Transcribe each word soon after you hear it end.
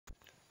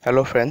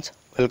Hello friends,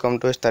 welcome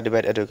to Study by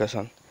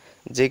Education.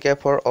 GK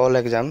for all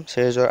exam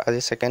series or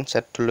আজি second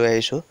set to লৈ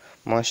আহিছো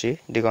মই Shri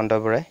Diganta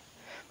Borah.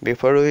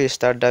 Before we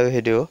start the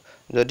video,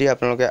 যদি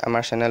আপোনালোকে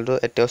আমাৰ চেনেলটো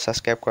এতিয়াও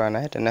সাবস্ক্ৰাইব কৰা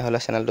নাই তেনেহলে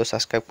চেনেলটো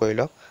সাবস্ক্ৰাইব কৰি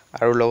লওক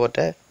আৰু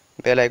লগতে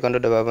বেল আইকনটো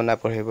দবাব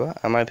নাপাহৰিব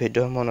আমাৰ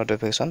ভিডিঅ'সমূহ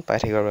নটিফিকেশন পাই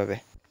থাকিবৰ বাবে।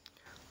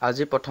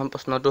 আজি প্ৰথম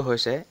প্ৰশ্নটো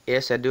হৈছে a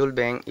scheduled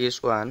bank is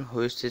one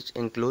which is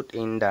included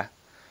in the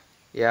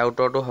ইয়াৰ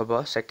উত্তৰটো হ'ব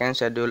second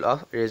schedule of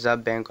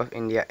Reserve Bank of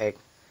India Act.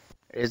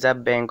 Reserve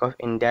Bank of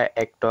India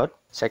Actত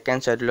second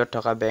schedule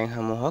থকা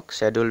বেংকসমূহক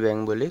scheduled bank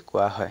বুলি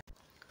কোৱা হয়।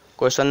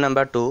 Question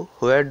number 2,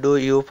 where do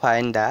you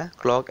find the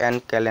clock and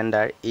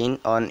calendar in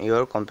on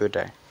your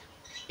computer?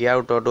 ইয়াৰ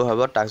উত্তৰটো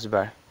হ'ব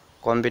taskbar.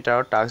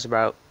 কম্পিউটাৰৰ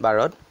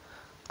taskbarত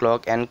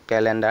clock and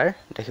calendar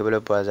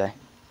দেখিবলৈ পোৱা যায়।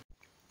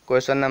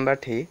 Question number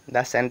 3,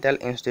 the Central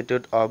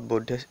Institute of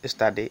Buddhist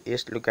Study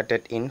is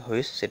located in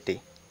which city?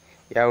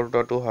 ইয়াৰ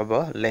উত্তৰটো হ'ব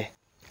লেহ।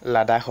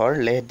 লাডাখৰ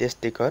লেহ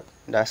ডিষ্ট্ৰিক্টত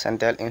the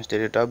Central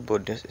Institute of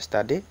Buddhist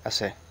Study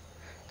আছে।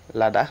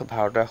 লাডাখ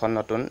ভাৰতৰ এখন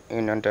নতুন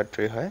ইউনিয়ন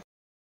টেৰিটৰি হয়।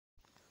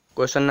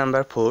 Question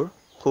number 4,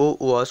 who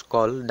was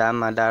called the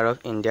mother of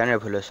Indian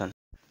Revolution?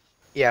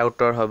 ইয়াৰ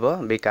উত্তৰ হ'ব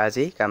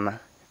বিকাজী কামা।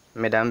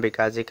 Madam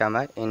Bikaji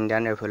Camac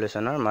Indian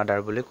ৰেভলিউচনৰ mother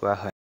বুলি কোৱা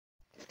হয়।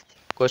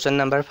 Question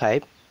number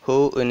 5, who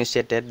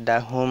initiated the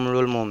home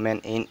rule movement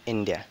in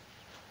India?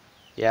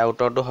 ইয়াৰ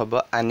উত্তৰটো হ'ব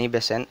আনি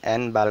বেচেণ্ট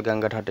এণ্ড বাল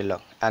গংগাধৰ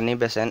তিলক। আনি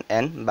বেচেণ্ট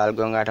এণ্ড বাল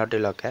গংগাধৰ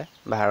তিলকে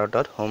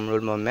ভাৰতত হোম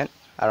ৰুল মুভমেণ্ট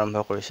আৰম্ভ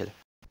কৰিছিল।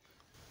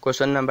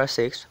 Question number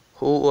 6,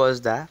 who was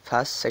the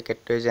first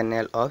Secretary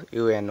General of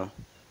UNO?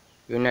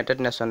 United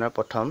নেশ্যনৰ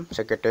প্ৰথম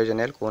Secretary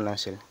General কোন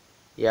আছিল?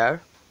 ইয়াৰ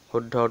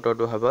শুদ্ধ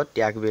উত্তৰটো হ'ব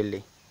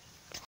ত্যাগবিল্লী।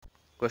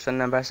 Question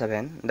number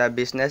 7, the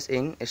business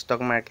in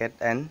stock market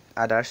and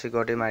other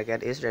security market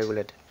is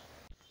regulated.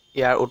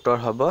 ইয়াৰ উত্তৰ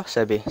হ'ব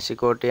SEBI,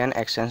 Security and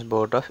Exchange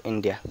Board of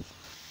India.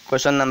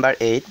 Question number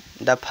 8,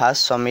 the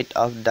first summit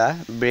of the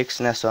BRICS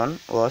nation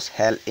was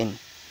held in.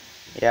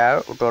 ইয়াৰ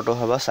উত্তৰটো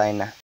হ'ব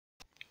China.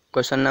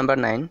 Question number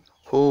 9,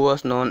 who was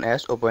known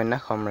as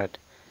উপন্যাস সম্ৰাট?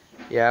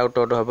 ইয়াৰ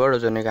উত্তৰটো হ'ব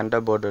ৰজনীকান্ত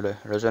বৰদলৈ।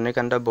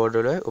 ৰজনীকান্ত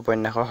বৰদলৈ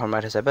উপন্যাসৰ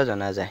সম্ৰাট হিচাপে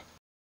জনা যায়।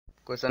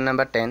 Question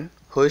number 10,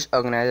 which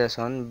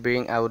organization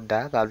bring out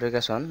the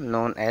publication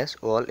known as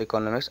World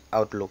Economic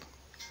Outlook?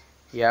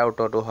 ইয়াৰ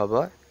উত্তৰটো হ'ব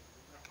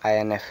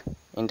IMF,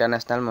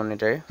 International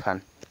Monetary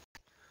Fund.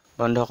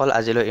 বন্ধুসকল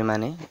আজিলৈ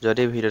ইমানেই।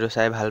 যদি ভিডিঅ'টো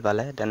চাই ভাল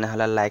পালে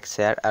তেনেহলে লাইক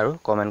শ্বেয়াৰ আৰু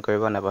কমেণ্ট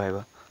কৰিব নাপাহৰিব।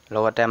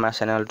 লগতে আমাৰ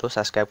চেনেলটো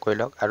সাবস্ক্ৰাইব কৰি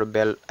লওক আৰু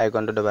বেল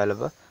আইকনটো দবাই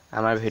ল'ব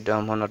আমাৰ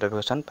ভিডিঅ'সমূহৰ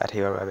নটিফিকেশন পাই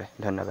থাকিবৰ বাবে।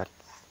 ধন্যবাদ।